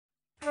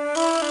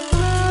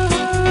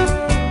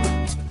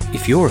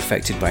If you're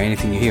affected by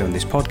anything you hear on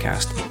this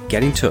podcast,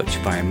 get in touch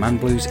via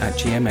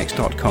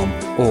manblues@gmx.com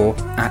or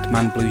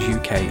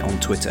 @manbluesuk on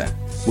Twitter.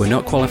 We're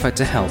not qualified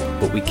to help,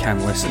 but we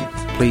can listen.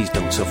 Please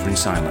don't suffer in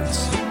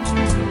silence.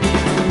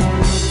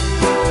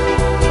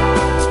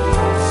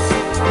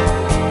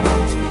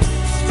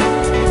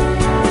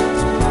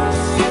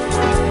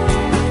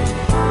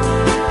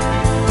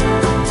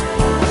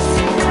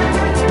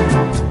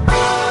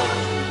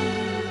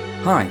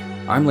 Hi,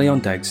 I'm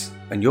Leon Deggs,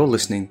 and you're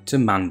listening to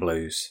Man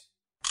Blues.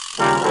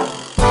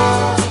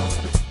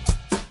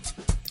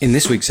 In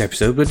this week's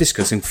episode, we're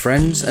discussing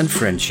friends and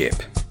friendship.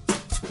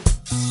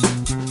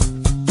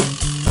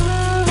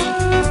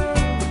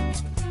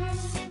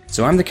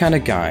 So I'm the kind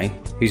of guy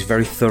who's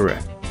very thorough.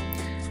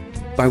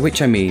 By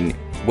which I mean,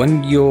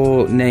 when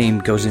your name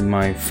goes in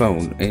my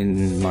phone,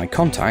 in my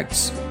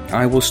contacts,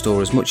 I will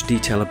store as much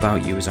detail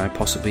about you as I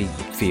possibly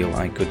feel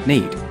I could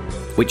need,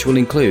 which will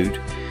include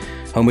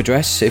home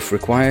address if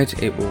required.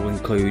 It will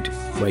include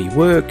where you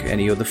work,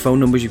 any other phone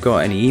numbers you've got,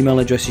 any email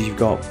addresses you've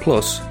got,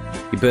 plus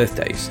your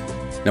birthdays.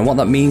 Now what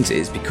that means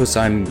is, because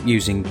I'm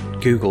using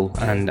Google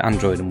and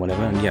Android and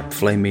whatever, and yep,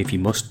 flame me if you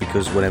must,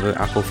 because whatever,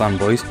 Apple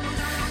fanboys,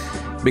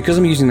 because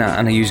I'm using that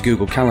and I use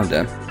Google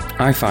Calendar,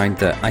 I find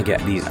that I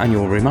get these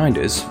annual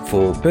reminders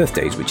for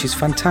birthdays, which is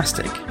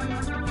fantastic.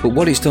 But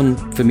what it's done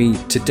for me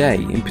today,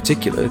 in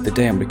particular, the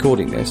day I'm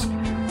recording this,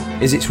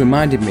 is it's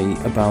reminded me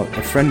about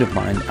a friend of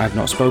mine I've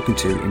not spoken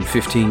to in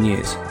 15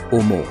 years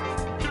or more.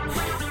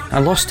 I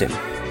lost him.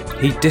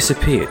 He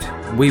disappeared.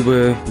 We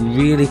were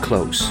really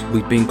close.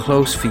 We'd been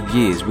close for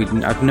years.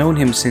 I'd known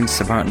him since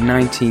about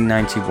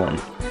 1991.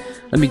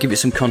 Let me give it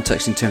some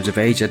context in terms of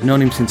age. I'd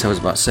known him since I was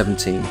about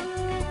 17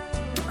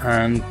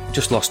 and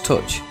just lost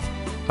touch.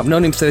 I've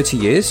known him 30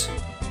 years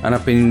and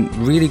I've been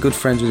really good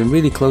friends with him,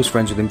 really close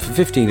friends with him for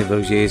 15 of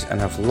those years,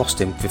 and I've lost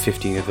him for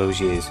 15 of those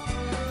years.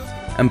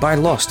 And by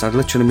lost, I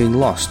literally mean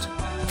lost.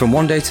 From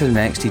one day to the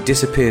next, he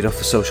disappeared off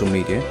the social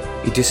media.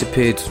 He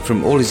disappeared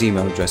from all his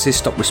email addresses,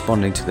 stopped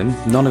responding to them.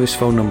 None of his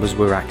phone numbers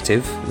were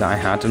active that I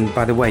had. And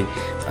by the way,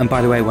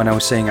 when I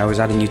was saying I was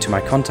adding you to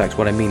my contacts,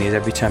 what I mean is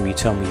every time you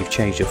tell me you've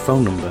changed your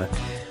phone number,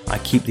 I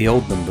keep the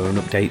old number and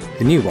update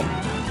the new one.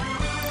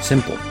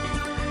 Simple.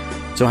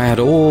 So I had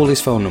all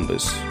his phone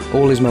numbers,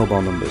 all his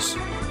mobile numbers,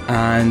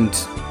 and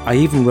I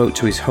even wrote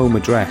to his home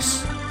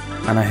address,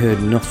 and I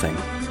heard nothing.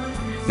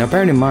 Now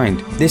bearing in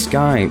mind, this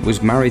guy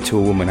was married to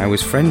a woman I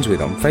was friends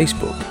with on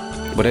Facebook,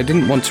 but I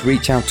didn't want to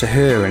reach out to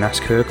her and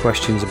ask her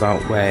questions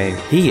about where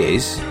he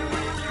is,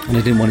 and I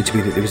didn't want it to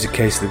be that there was a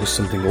case there was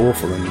something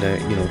awful and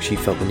she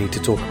felt the need to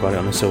talk about it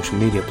on a social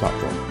media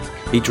platform.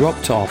 He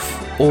dropped off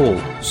all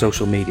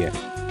social media.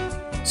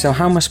 So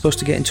how am I supposed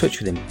to get in touch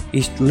with him?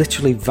 He's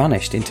literally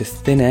vanished into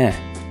thin air.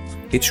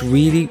 It's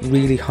really,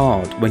 really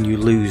hard when you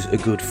lose a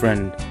good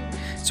friend.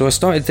 So I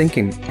started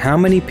thinking, how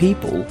many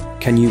people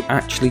can you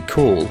actually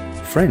call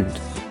friend?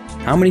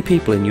 How many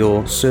people in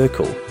your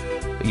circle,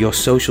 your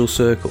social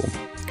circle,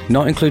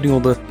 not including all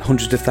the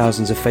hundreds of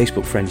thousands of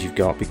Facebook friends you've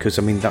got, because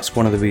that's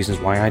one of the reasons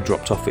why I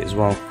dropped off it as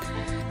well.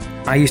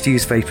 I used to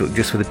use Facebook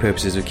just for the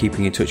purposes of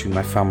keeping in touch with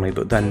my family,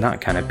 but then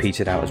that kind of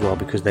petered out as well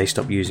because they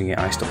stopped using it,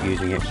 I stopped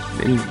using it,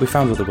 and we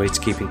found other ways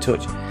to keep in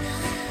touch.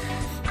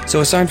 So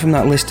aside from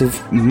that list of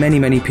many,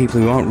 many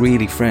people who aren't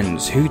really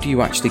friends, who do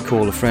you actually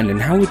call a friend,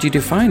 and how would you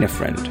define a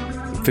friend?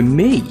 For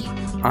me,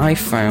 I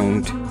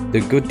found the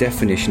good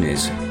definition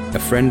is a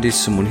friend is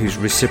someone who's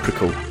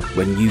reciprocal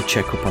when you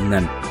check up on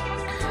them.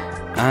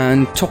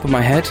 And top of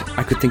my head,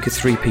 I could think of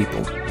 3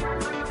 people,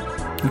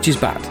 which is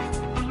bad.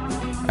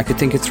 I could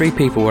think of 3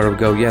 people where I would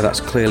go, yeah, that's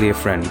clearly a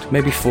friend.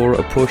 Maybe 4 at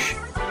a push.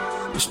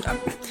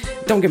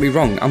 Don't get me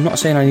wrong, I'm not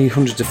saying I need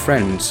hundreds of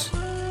friends.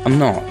 I'm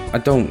not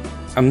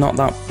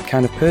that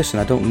kind of person.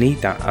 I don't need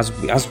that. As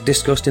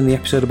discussed in the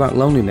episode about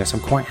loneliness,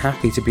 I'm quite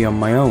happy to be on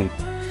my own.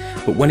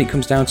 But when it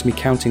comes down to me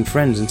counting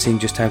friends and seeing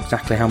just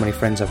exactly how many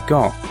friends I've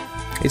got,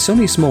 it's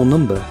only a small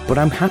number, but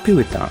I'm happy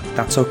with that.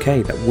 That's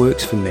okay, that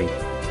works for me.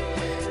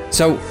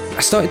 So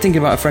I started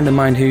thinking about a friend of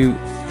mine who,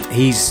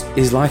 his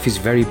life is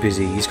very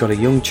busy. He's got a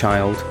young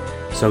child,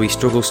 so he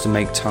struggles to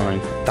make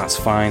time. That's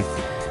fine.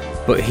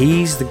 But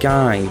he's the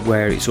guy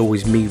where it's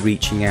always me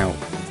reaching out.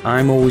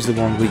 I'm always the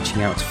one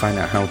reaching out to find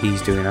out how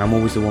he's doing. I'm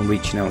always the one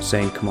reaching out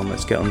saying, come on,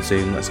 let's get on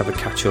Zoom, let's have a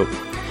catch up.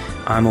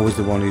 I'm always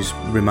the one who's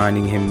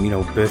reminding him,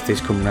 birthdays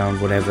come round,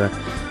 whatever.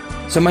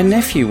 So my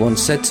nephew once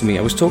said to me,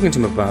 I was talking to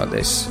him about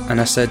this, and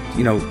I said,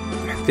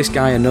 this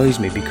guy annoys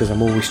me because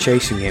I'm always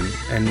chasing him.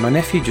 And my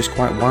nephew just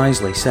quite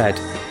wisely said,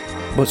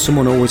 but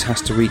someone always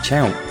has to reach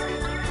out.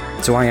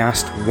 So I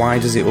asked, why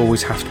does it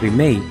always have to be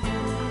me?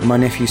 And my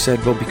nephew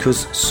said, well,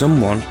 because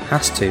someone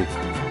has to.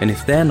 And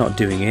if they're not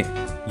doing it,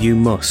 you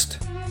must.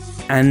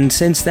 And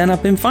since then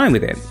I've been fine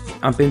with it.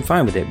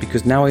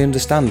 Because now I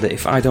understand that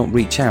if I don't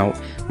reach out,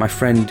 my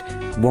friend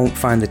won't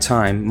find the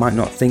time, might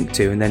not think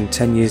to, and then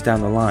 10 years down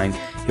the line,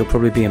 he'll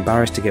probably be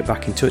embarrassed to get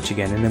back in touch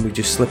again, and then we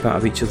just slip out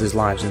of each other's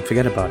lives and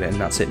forget about it,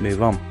 and that's it,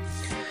 move on.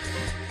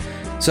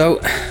 So,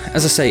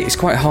 as I say, it's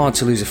quite hard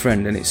to lose a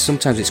friend, and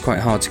sometimes it's quite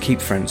hard to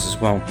keep friends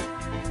as well.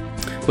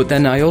 But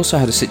then I also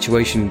had a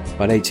situation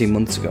about 18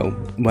 months ago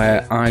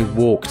where I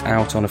walked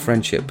out on a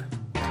friendship,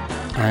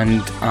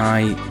 and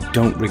I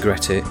don't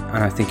regret it,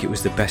 and I think it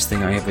was the best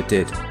thing I ever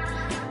did.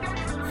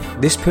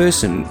 This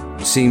person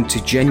seemed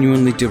to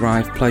genuinely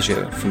derive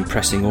pleasure from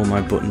pressing all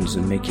my buttons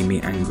and making me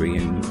angry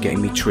and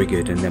getting me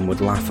triggered, and then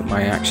would laugh at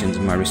my actions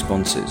and my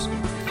responses.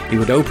 He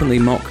would openly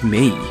mock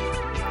me,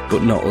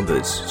 but not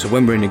others. So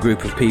when we're in a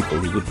group of people,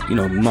 he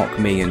would, mock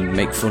me and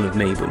make fun of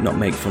me, but not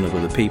make fun of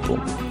other people.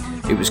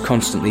 It was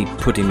constantly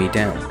putting me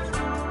down.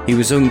 He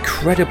was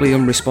incredibly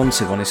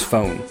unresponsive on his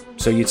phone.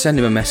 So you'd send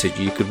him a message,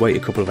 you could wait a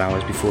couple of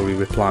hours before he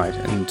replied.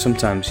 And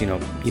sometimes, you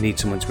need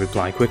someone to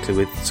reply quickly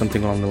with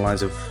something along the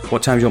lines of,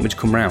 "What time do you want me to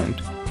come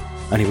round?"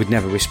 And he would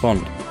never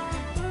respond.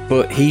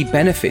 But he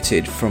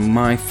benefited from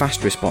my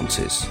fast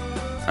responses.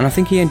 And I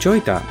think he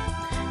enjoyed that.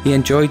 He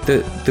enjoyed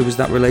that there was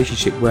that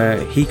relationship where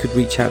he could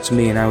reach out to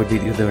me and I would be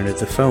the other end of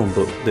the phone,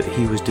 but that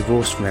he was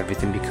divorced from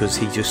everything because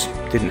he just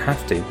didn't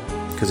have to.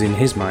 Because in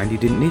his mind, he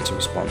didn't need to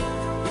respond.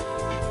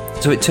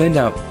 So it turned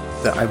out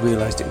that I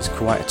realised it was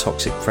quite a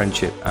toxic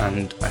friendship,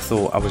 and I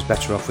thought I was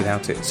better off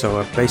without it, so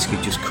I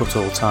basically just cut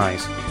all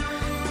ties.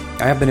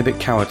 I have been a bit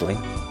cowardly,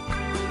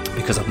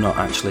 because I've not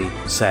actually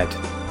said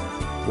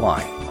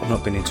why. I've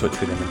not been in touch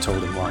with him and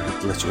told him why.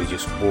 I've literally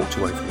just walked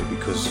away from it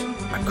because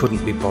I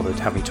couldn't be bothered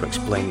having to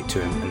explain it to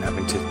him and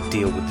having to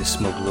deal with the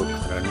smug look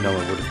that I know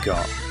I would have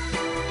got.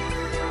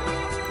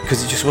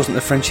 Because it just wasn't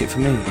the friendship for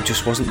me. It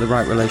just wasn't the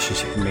right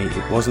relationship for me.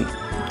 It wasn't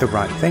the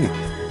right thing.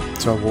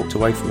 So I walked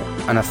away from it.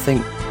 And I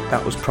think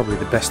that was probably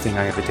the best thing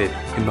I ever did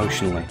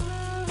emotionally.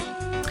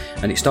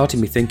 And it started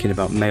me thinking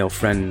about male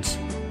friends.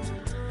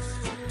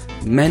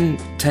 Men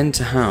tend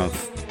to have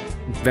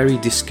very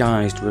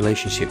disguised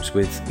relationships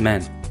with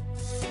men.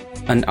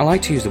 And I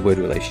like to use the word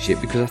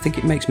relationship because I think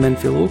it makes men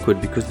feel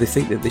awkward because they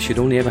think that they should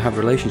only ever have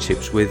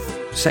relationships with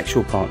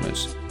sexual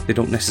partners. They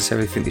don't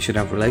necessarily think they should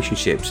have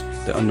relationships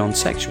that are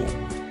non-sexual.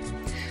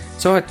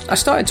 So I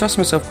started to ask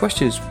myself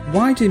questions.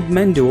 Why did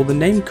men do all the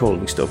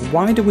name-calling stuff?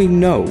 Why do we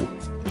know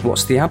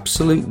what's the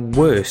absolute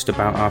worst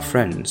about our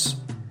friends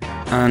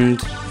and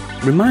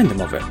remind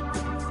them of it?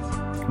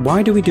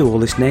 Why do we do all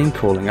this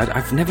name-calling?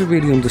 I've never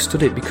really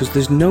understood it because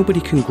there's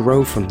nobody can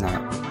grow from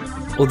that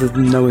other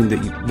than knowing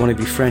that one of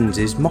your friends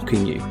is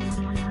mocking you.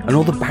 And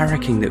all the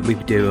barracking that we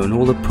do and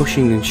all the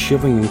pushing and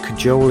shoving and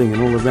cajoling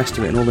and all the rest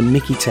of it and all the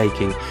mickey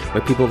taking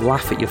where people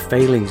laugh at your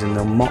failings and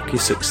they'll mock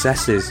your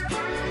successes.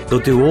 They'll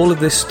do all of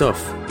this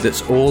stuff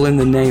that's all in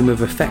the name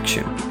of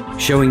affection,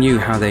 showing you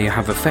how they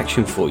have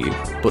affection for you,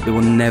 but they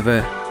will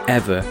never,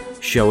 ever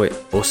show it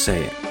or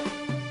say it.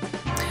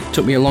 It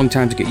took me a long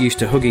time to get used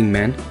to hugging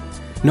men,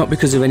 not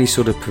because of any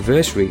sort of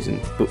perverse reason,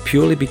 but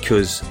purely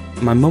because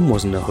my mum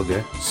wasn't a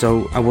hugger,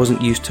 so I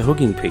wasn't used to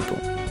hugging people.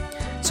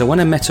 So when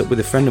I met up with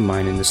a friend of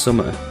mine in the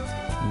summer,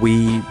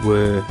 we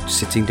were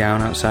sitting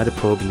down outside a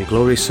pub in the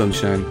glorious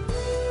sunshine,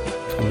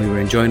 and we were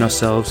enjoying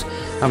ourselves,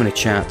 having a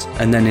chat,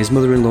 and then his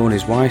mother-in-law and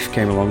his wife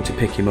came along to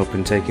pick him up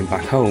and take him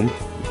back home,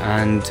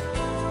 and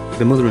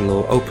the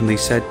mother-in-law openly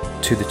said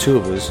to the two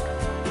of us,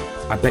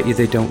 "I bet you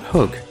they don't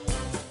hug."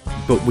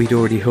 But we'd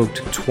already hugged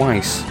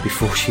twice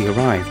before she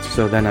arrived,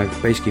 so then I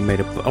basically made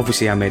a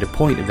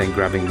point of then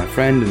grabbing my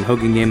friend and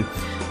hugging him,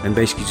 and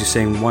basically just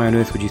saying, why on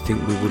earth would you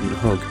think we wouldn't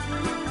hug?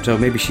 So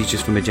maybe she's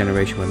just from a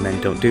generation where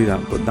men don't do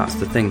that, but that's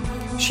the thing.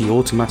 She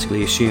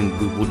automatically assumed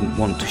we wouldn't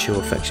want to show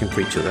affection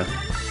for each other,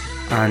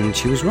 and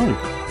she was wrong.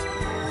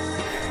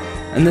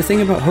 And the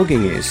thing about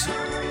hugging is,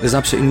 there's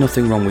absolutely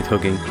nothing wrong with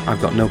hugging.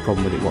 I've got no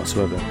problem with it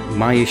whatsoever.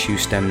 My issue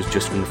stems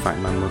just from the fact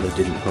my mother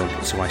didn't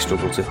hug, so I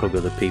struggle to hug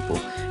other people.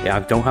 Yeah, I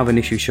don't have an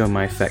issue showing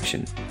my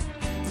affection.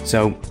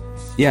 So,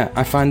 yeah,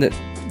 I find that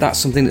that's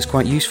something that's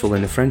quite useful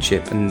in a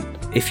friendship, and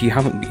if you're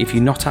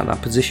not at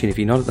that position, if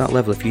you're not at that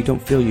level, if you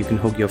don't feel you can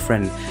hug your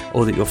friend,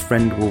 or that your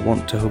friend will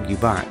want to hug you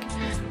back,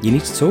 you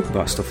need to talk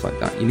about stuff like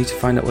that. You need to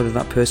find out whether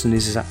that person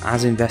is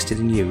as invested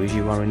in you as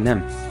you are in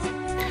them.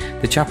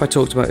 The chap I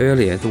talked about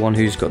earlier, the one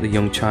who's got the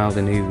young child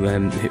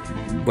and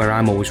where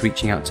I'm always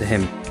reaching out to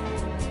him,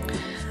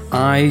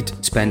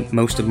 I'd spent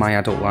most of my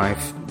adult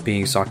life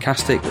being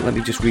sarcastic. Let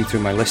me just read through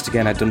my list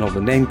again. I'd done all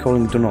the name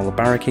calling, done all the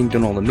barracking,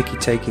 done all the mickey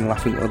taking,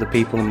 laughing at other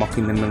people and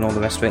mocking them and all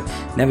the rest of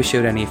it. Never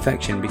showed any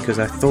affection because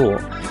I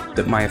thought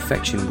that my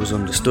affection was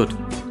understood.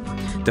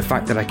 The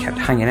fact that I kept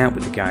hanging out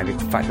with the guy,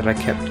 the fact that I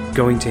kept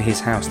going to his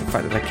house, the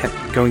fact that I kept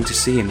going to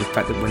see him, the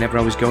fact that whenever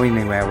I was going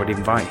anywhere I would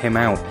invite him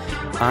out,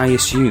 I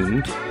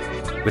assumed,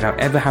 without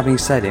ever having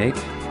said it,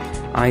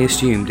 I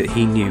assumed that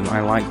he knew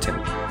I liked him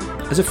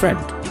as a friend.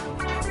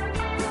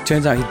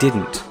 Turns out he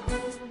didn't.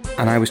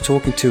 And I was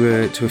talking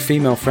to a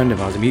female friend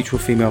of ours, a mutual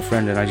female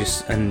friend,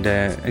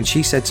 and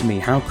she said to me,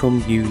 "How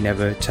come you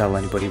never tell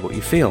anybody what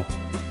you feel?"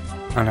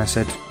 And I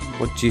said,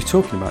 "What are you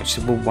talking about?" She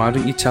said, "Well, why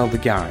don't you tell the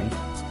guy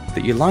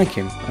that you like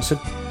him?" I said,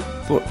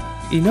 "But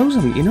he knows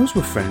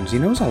we're friends, he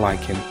knows I like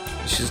him."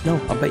 She says, "No,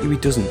 I bet you he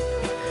doesn't."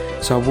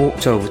 So I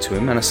walked over to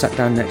him and I sat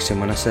down next to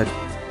him and I said,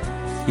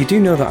 "You do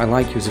know that I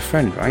like you as a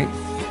friend, right?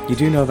 You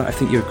do know that I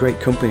think you're a great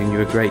company and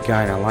you're a great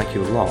guy and I like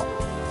you a lot."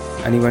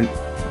 And he went,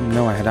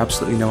 "No, I had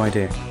absolutely no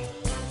idea."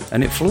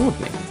 And it floored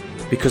me.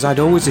 because I'd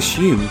always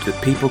assumed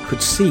that people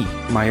could see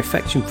my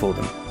affection for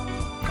them.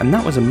 And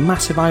that was a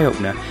massive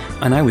eye-opener,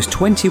 and I was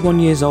 21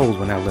 years old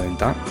when I learned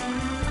that.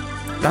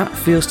 That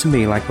feels to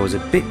me like I was a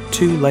bit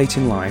too late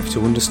in life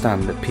to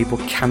understand that people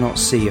cannot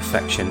see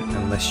affection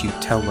unless you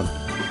tell them.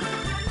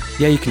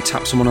 Yeah, you can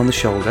tap someone on the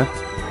shoulder,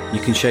 you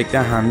can shake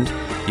their hand,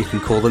 you can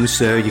call them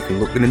sir, you can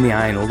look them in the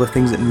eye and all the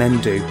things that men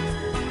do,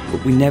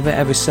 but we never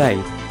ever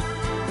say,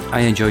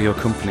 I enjoy your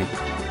company.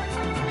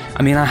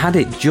 I mean, I had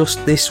it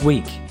just this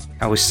week.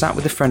 I was sat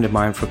with a friend of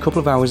mine for a couple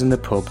of hours in the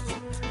pub,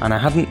 and I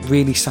hadn't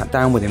really sat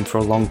down with him for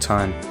a long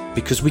time,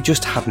 because we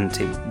just hadn't.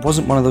 It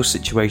wasn't one of those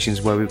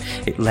situations where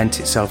it lent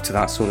itself to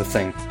that sort of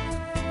thing.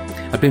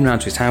 I'd been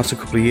round to his house a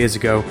couple of years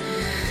ago.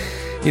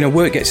 You know,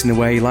 work gets in the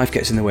way, life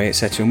gets in the way,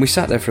 etc. And we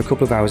sat there for a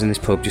couple of hours in this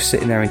pub, just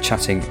sitting there and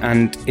chatting,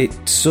 and it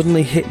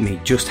suddenly hit me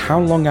just how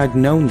long I'd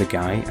known the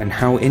guy and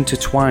how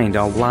intertwined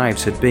our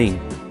lives had been.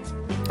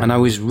 And I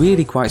was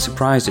really quite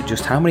surprised at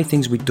just how many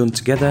things we'd done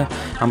together,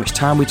 how much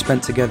time we'd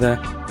spent together,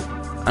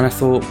 and I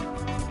thought,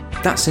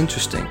 that's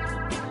interesting.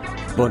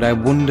 But I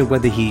wonder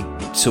whether he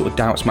sort of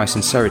doubts my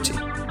sincerity,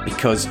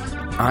 because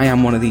I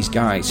am one of these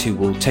guys who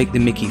will take the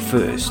mickey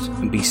first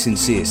and be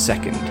sincere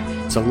second.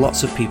 So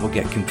lots of people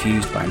get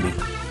confused by me.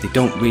 They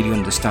don't really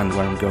understand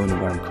where I'm going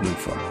and where I'm coming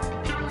from.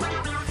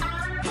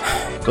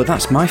 But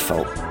that's my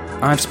fault.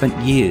 I've spent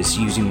years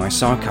using my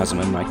sarcasm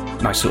and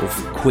my sort of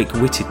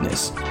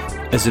quick-wittedness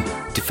as a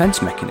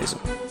defense mechanism.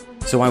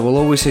 So I will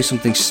always say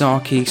something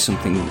sarky,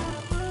 something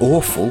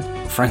awful,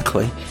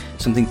 frankly,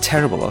 something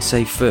terrible I'll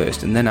say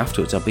first, and then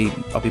afterwards I'll be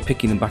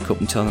picking them back up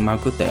and telling them how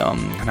good they are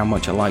and how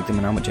much I like them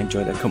and how much I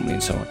enjoy their company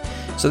and so on.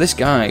 So this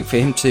guy, for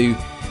him to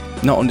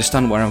not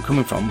understand where I'm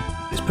coming from,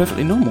 is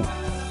perfectly normal.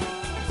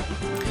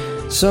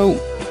 So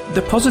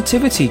the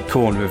positivity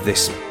corner of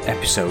this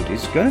episode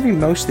is going to be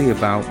mostly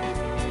about,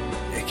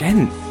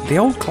 again, the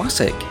old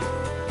classic,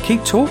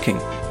 keep talking.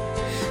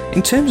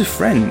 In terms of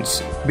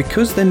friends,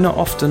 because they're not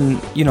often,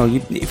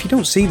 if you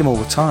don't see them all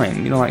the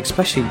time, like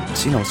especially,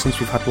 since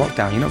we've had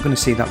lockdown, you're not going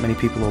to see that many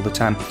people all the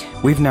time.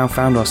 We've now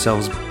found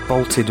ourselves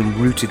bolted and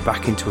rooted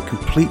back into a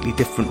completely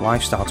different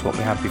lifestyle to what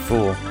we had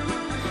before.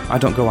 I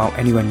don't go out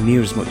anywhere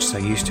near as much as I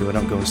used to. I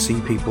don't go and see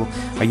people.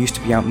 I used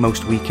to be out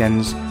most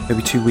weekends,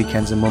 maybe 2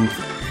 weekends a month,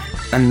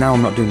 and now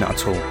I'm not doing that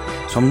at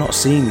all. So I'm not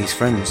seeing these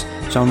friends.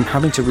 So I'm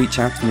having to reach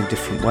out to them in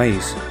different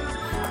ways.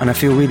 And I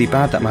feel really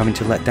bad that I'm having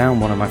to let down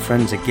one of my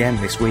friends again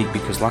this week,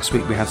 because last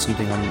week we had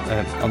something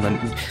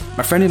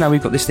my friend and I,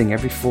 we've got this thing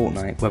every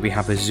fortnight where we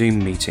have a Zoom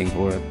meeting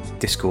or a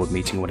Discord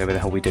meeting or whatever the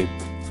hell we do.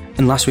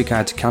 And last week I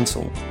had to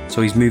cancel,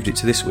 so he's moved it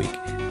to this week.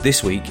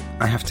 This week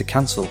I have to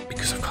cancel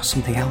because I've got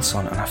something else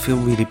on and I feel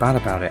really bad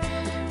about it.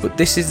 But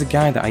this is the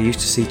guy that I used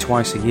to see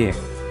twice a year.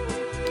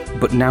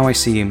 But now I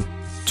see him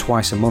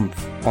twice a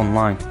month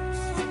online.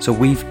 So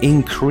we've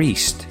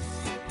increased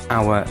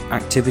our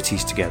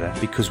activities together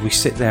because we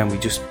sit there and we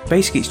just,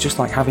 basically it's just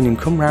like having him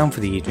come round for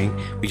the evening,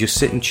 we just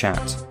sit and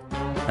chat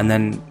and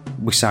then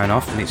we sign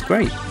off and it's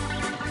great.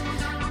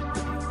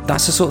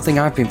 That's the sort of thing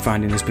I've been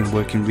finding has been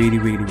working really,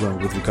 really well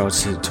with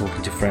regards to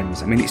talking to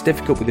friends. I mean, it's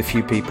difficult with a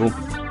few people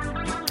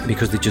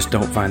because they just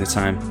don't find the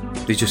time.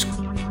 They just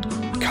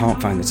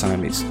can't find the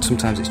time.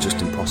 Sometimes it's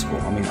just impossible.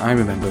 I mean, I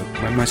remember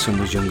when my son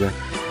was younger,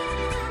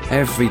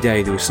 every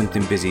day there was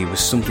something busy, there was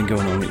something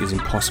going on, it was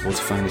impossible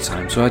to find the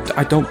time. So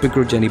I don't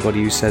begrudge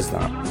anybody who says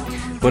that.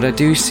 But I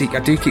do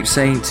keep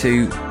saying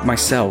to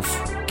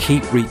myself,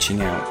 keep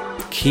reaching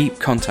out, keep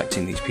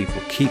contacting these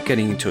people, keep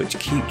getting in touch,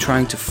 keep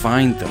trying to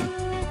find them,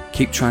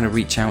 keep trying to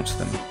reach out to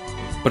them.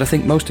 But I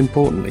think most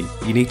importantly,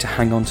 you need to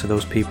hang on to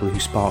those people who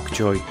spark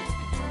joy,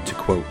 to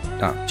quote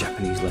that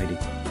Japanese lady.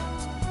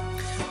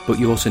 But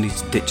you also need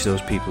to ditch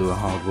those people who are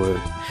hard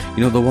work.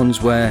 The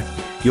ones where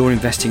you're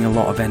investing a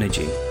lot of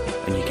energy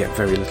and you get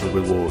very little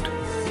reward.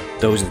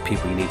 Those are the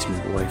people you need to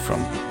move away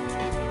from.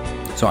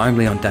 So I'm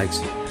Leon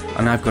Deggs,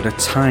 and I've got a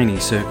tiny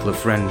circle of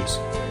friends,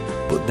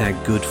 but they're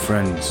good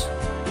friends.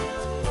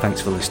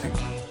 Thanks for listening.